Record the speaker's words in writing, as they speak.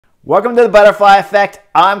Welcome to the Butterfly Effect.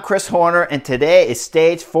 I'm Chris Horner, and today is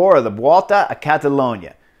stage 4 of the Volta a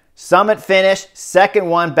Catalunya. Summit finish, second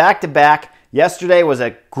one back-to-back. Yesterday was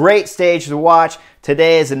a great stage to watch.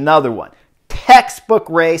 Today is another one. Textbook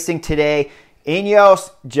racing today.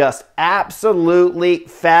 Ineos just absolutely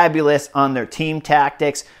fabulous on their team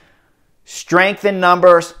tactics. Strength in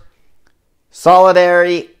numbers,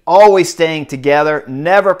 solidarity, always staying together,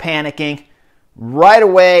 never panicking. Right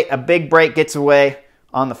away, a big break gets away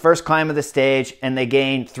on the first climb of the stage, and they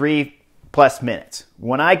gain 3+ minutes.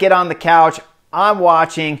 When I get on the couch, I'm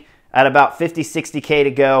watching at about 50-60K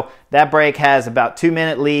to go. That break has about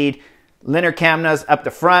 2-minute lead. Leonard Kamna's up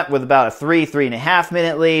the front with about a 3.5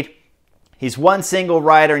 minute lead. He's one single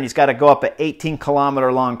rider, and he's got to go up an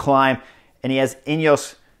 18-kilometer long climb, and he has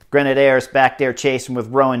Ineos Grenadiers back there chasing with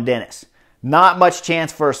Rohan Dennis. Not much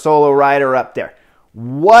chance for a solo rider up there.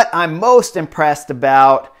 What I'm most impressed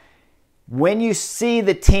about, when you see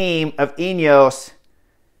the team of Ineos,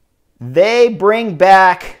 they bring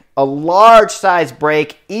back a large size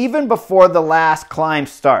break even before the last climb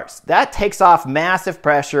starts. That takes off massive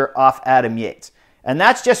pressure off Adam Yates. And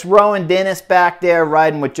that's just Rohan Dennis back there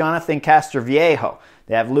riding with Jonathan Castroviejo.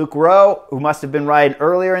 They have Luke Rowe, who must have been riding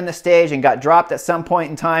earlier in the stage and got dropped at some point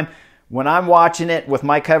in time. When I'm watching it with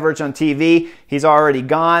my coverage on TV, he's already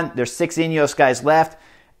gone. There's 6 Ineos guys left,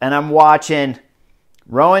 and I'm watching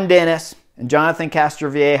Rohan Dennis and Jonathan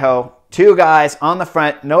Castroviejo, 2 guys on the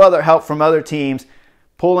front, no other help from other teams,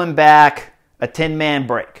 pulling back a 10-man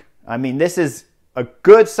break. I mean, this is a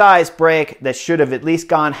good size break that should have at least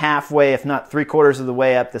gone halfway, if not 3/4 of the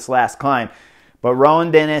way up this last climb. But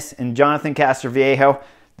Rohan Dennis and Jonathan Castroviejo,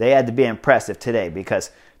 they had to be impressive today, because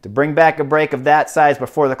to bring back a break of that size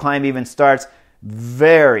before the climb even starts,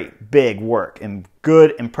 very big work and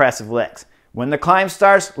good, impressive legs. When the climb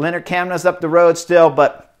starts, Leonard Kamna's up the road still,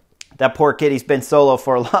 but that poor kid, he's been solo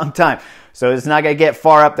for a long time, so it's not going to get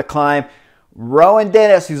far up the climb. Rohan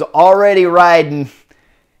Dennis, who's already riding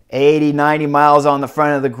 80, 90 miles on the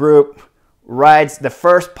front of the group, rides the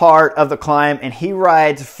first part of the climb, and he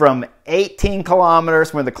rides from 18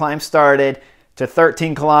 kilometers when the climb started to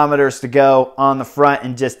 13 kilometers to go on the front,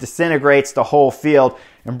 and just disintegrates the whole field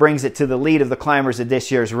and brings it to the lead of the climbers of this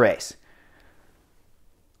year's race.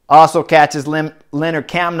 Also catches Leonard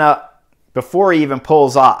Kamna before he even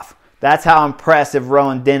pulls off. That's how impressive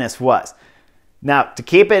Rohan Dennis was. Now, to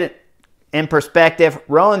keep it in perspective,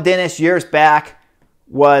 Rohan Dennis years back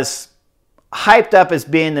was hyped up as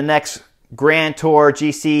being the next Grand Tour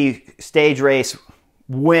GC stage race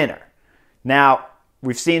winner. Now,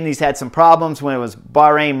 we've seen he's had some problems when it was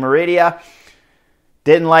Bahrain Merida.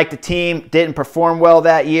 Didn't like the team, didn't perform well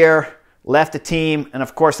that year, left the team, and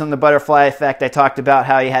of course on the Butterfly Effect I talked about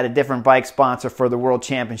how he had a different bike sponsor for the World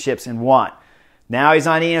Championships and won. Now he's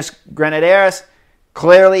on Ineos Grenadiers.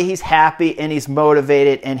 Clearly he's happy and he's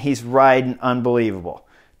motivated and he's riding unbelievable.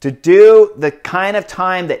 To do the kind of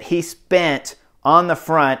time that he spent on the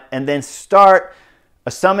front and then start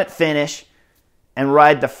a summit finish and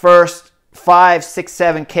ride the first 5, 6,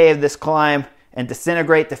 7K of this climb and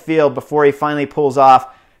disintegrate the field before he finally pulls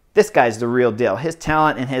off, this guy's the real deal. His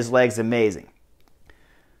talent and his legs amazing.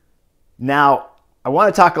 Now, I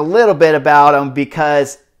want to talk a little bit about him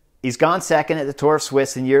because he's gone second at the Tour of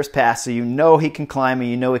Swiss in years past, so you know he can climb and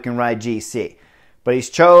you know he can ride GC. But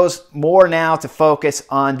he's chose more now to focus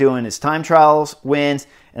on doing his time trials, wins,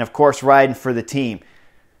 and of course riding for the team.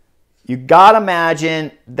 You got to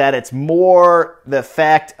imagine that it's more the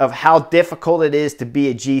effect of how difficult it is to be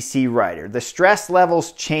a GC rider. The stress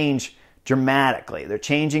levels change dramatically. They're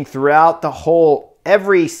changing throughout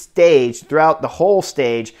every stage, throughout the whole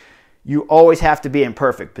stage. You always have to be in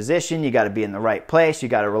perfect position. You got to be in the right place. You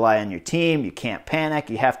got to rely on your team. You can't panic.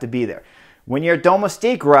 You have to be there. When you're a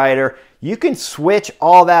domestique rider, you can switch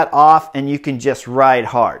all that off and you can just ride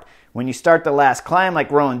hard. When you start the last climb, like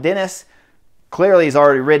Rohan Dennis, clearly he's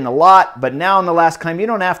already ridden a lot, but now on the last climb, you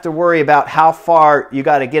don't have to worry about how far you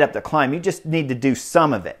got to get up the climb. You just need to do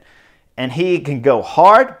some of it. And he can go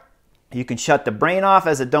hard. You can shut the brain off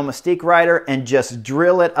as a domestique rider and just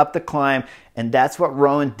drill it up the climb, and that's what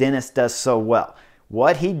Rohan Dennis does so well.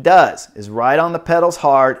 What he does is ride on the pedals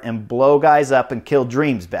hard and blow guys up and kill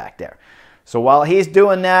dreams back there. So while he's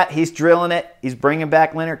doing that, he's drilling it. He's bringing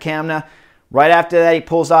back Leonard Kamna. Right after that, he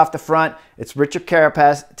pulls off the front. It's Richard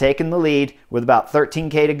Carapaz taking the lead with about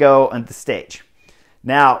 13K to go on the stage.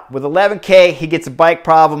 Now, with 11K, he gets a bike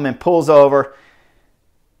problem and pulls over.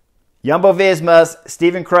 Jumbo-Visma's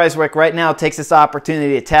Steven Kruijswijk right now takes this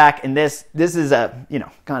opportunity to attack, and this is a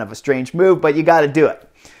kind of a strange move, but you got to do it.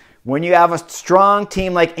 When you have a strong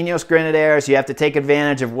team like Ineos Grenadiers, you have to take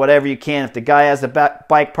advantage of whatever you can. If the guy has a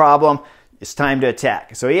bike problem, it's time to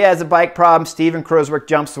attack. So he has a bike problem. Steven Kruijswijk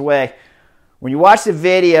jumps away. When you watch the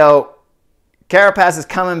video, Carapaz is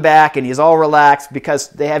coming back and he's all relaxed because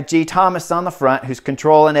they have G. Thomas on the front who's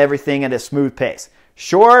controlling everything at a smooth pace.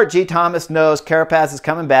 Sure, G. Thomas knows Carapaz is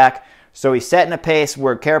coming back, so he's setting a pace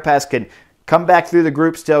where Carapaz can come back through the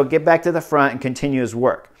group still, get back to the front, and continue his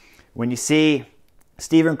work. When you see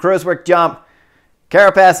Steven Kruijswijk jump,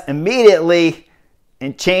 Carapaz immediately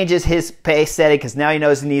changes his pace setting because now he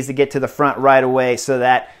knows he needs to get to the front right away so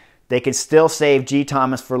that they can still save G.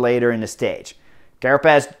 Thomas for later in the stage.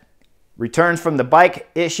 Carapaz returns from the bike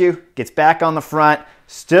issue, gets back on the front,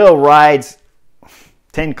 still rides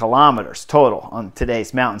 10 kilometers total on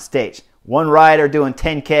today's mountain stage. One rider doing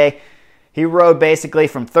 10K. He rode basically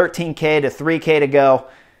from 13K to 3K to go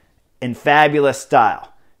in fabulous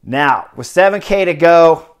style. Now, with 7K to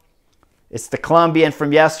go, it's the Colombian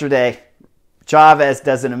from yesterday. Chavez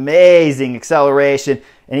does an amazing acceleration,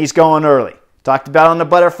 and he's going early. Talked about on the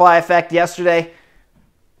butterfly effect yesterday.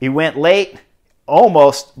 He went late,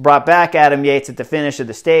 almost brought back Adam Yates at the finish of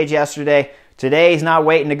the stage yesterday. Today, he's not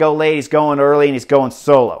waiting to go late. He's going early, and he's going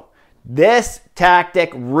solo. This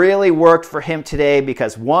tactic really worked for him today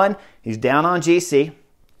because, one, he's down on GC,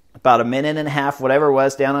 about a minute and a half, whatever it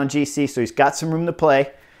was, down on GC, so he's got some room to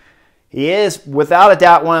play. He is, without a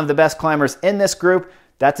doubt, one of the best climbers in this group.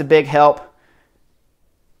 That's a big help.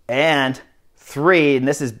 And 3, and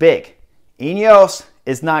this is big, Ineos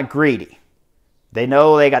is not greedy. They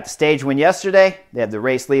know they got the stage win yesterday. They have the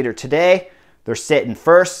race leader today. They're sitting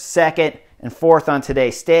 1st, 2nd, and 4th on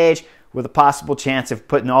today's stage with a possible chance of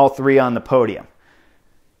putting all 3 on the podium.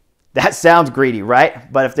 That sounds greedy,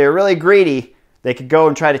 right? But if they're really greedy, they could go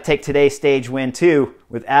and try to take today's stage win too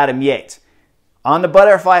with Adam Yates. On the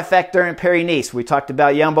butterfly effect during Paris-Nice, we talked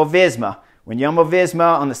about Jumbo-Visma. When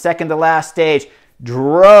Jumbo-Visma on the second to last stage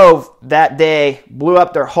drove that day, blew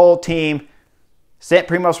up their whole team, sent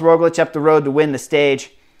Primož Roglič up the road to win the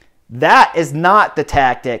stage. That is not the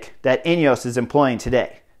tactic that Ineos is employing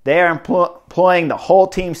today. They are employing the whole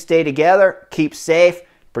team stay together, keep safe,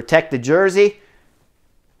 protect the jersey.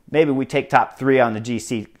 Maybe we take top 3 on the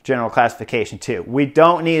GC general classification too. We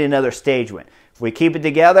don't need another stage win. If we keep it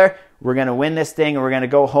together, we're going to win this thing and we're going to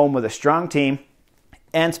go home with a strong team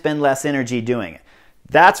and spend less energy doing it.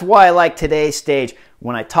 That's why I like today's stage.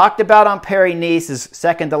 When I talked about on Paris-Nice's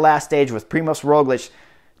second to last stage with Primož Roglič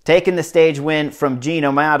taking the stage win from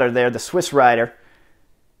Gino Mader there, the Swiss rider,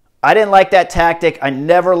 I didn't like that tactic. I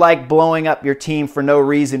never like blowing up your team for no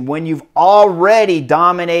reason when you've already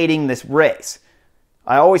dominating this race.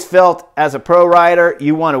 I always felt as a pro rider,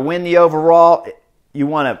 you want to win the overall. You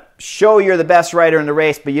want to show you're the best rider in the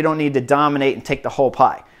race, but you don't need to dominate and take the whole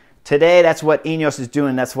pie. Today, that's what Ineos is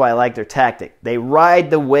doing. That's why I like their tactic. They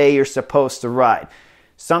ride the way you're supposed to ride.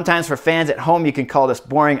 Sometimes for fans at home, you can call this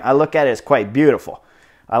boring. I look at it as quite beautiful.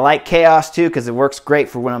 I like chaos too because it works great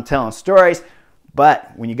for when I'm telling stories.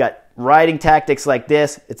 But when you got riding tactics like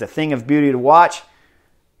this, it's a thing of beauty to watch.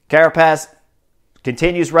 Carapaz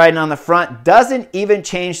continues riding on the front, doesn't even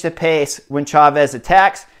change the pace when Chavez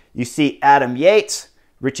attacks. You see Adam Yates,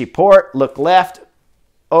 Richie Porte look left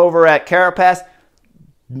over at Carapaz.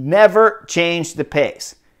 Never changed the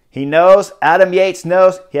pace. He knows, Adam Yates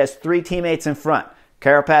knows, he has 3 teammates in front.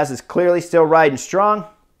 Carapaz is clearly still riding strong.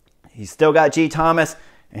 He's still got G. Thomas,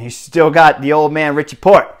 and he's still got the old man Richie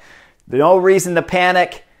Porte. There's no reason to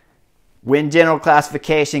panic. Win general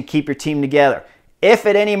classification, keep your team together. If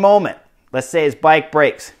at any moment, let's say his bike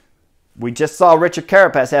breaks, we just saw Richard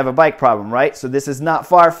Carapaz have a bike problem, right? So this is not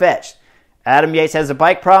far-fetched. Adam Yates has a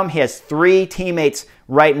bike problem. He has 3 teammates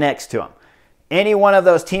right next to him. Any one of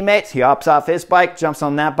those teammates, he hops off his bike, jumps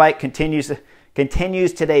on that bike, continues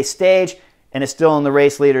today's stage, and is still in the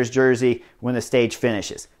race leader's jersey when the stage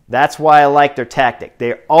finishes. That's why I like their tactic.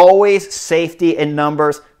 They're always safety in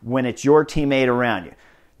numbers when it's your teammate around you.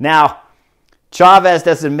 Now, Chavez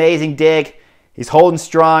does an amazing dig. He's holding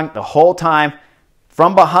strong the whole time.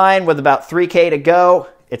 From behind with about 3K to go,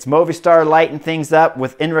 it's Movistar lighting things up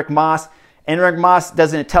with Enric Mas. Enric Mas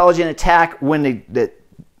does an intelligent attack when the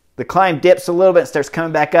climb dips a little bit and starts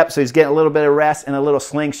coming back up, so he's getting a little bit of rest and a little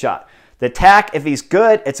slingshot. The attack, if he's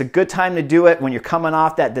good, it's a good time to do it when you're coming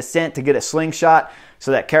off that descent to get a slingshot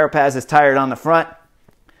so that Carapaz is tired on the front.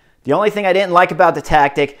 The only thing I didn't like about the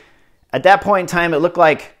tactic, at that point in time, it looked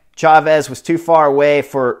like Chavez was too far away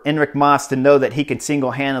for Enric Mas to know that he could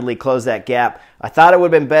single-handedly close that gap. I thought it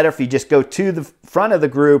would have been better if you just go to the front of the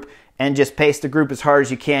group and just pace the group as hard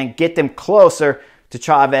as you can, get them closer to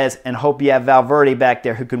Chavez, and hope you have Valverde back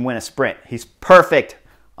there who can win a sprint. He's perfect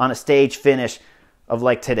on a stage finish of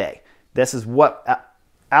like today. This is what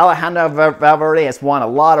Alejandro Valverde has won a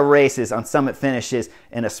lot of races on summit finishes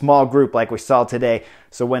in a small group like we saw today.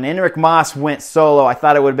 So when Enric Mas went solo, I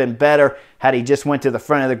thought it would have been better had he just went to the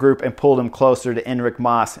front of the group and pulled him closer to Enric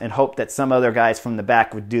Mas and hoped that some other guys from the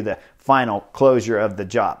back would do the final closure of the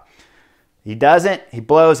job. He doesn't. He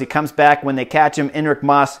blows. He comes back. When they catch him, Enric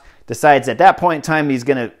Mas decides at that point in time he's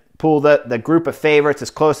going to pull the group of favorites as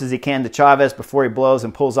close as he can to Chavez before he blows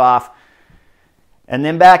and pulls off. And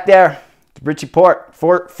then back there, Richie Porte,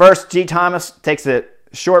 first G. Thomas takes a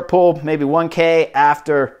short pull, maybe 1K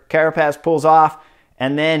after Carapaz pulls off,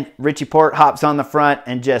 and then Richie Porte hops on the front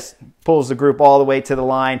and just pulls the group all the way to the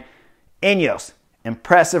line. Ineos,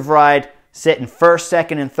 impressive ride, sitting first,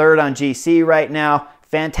 second, and third on GC right now.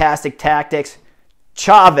 Fantastic tactics.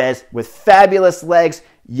 Chavez with fabulous legs.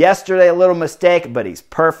 Yesterday a little mistake, but he's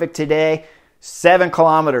perfect today. 7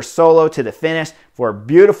 kilometers solo to the finish for a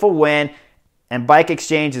beautiful win. And Bike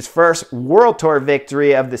Exchange's first World Tour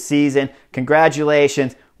victory of the season.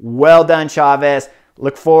 Congratulations. Well done, Chavez.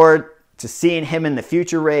 Look forward to seeing him in the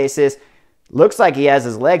future races. Looks like he has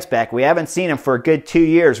his legs back. We haven't seen him for a good 2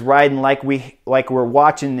 years riding like we're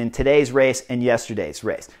watching in today's race and yesterday's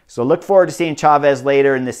race. So look forward to seeing Chavez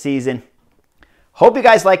later in the season. Hope you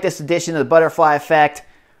guys like this edition of the Butterfly Effect.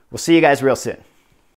 We'll see you guys real soon.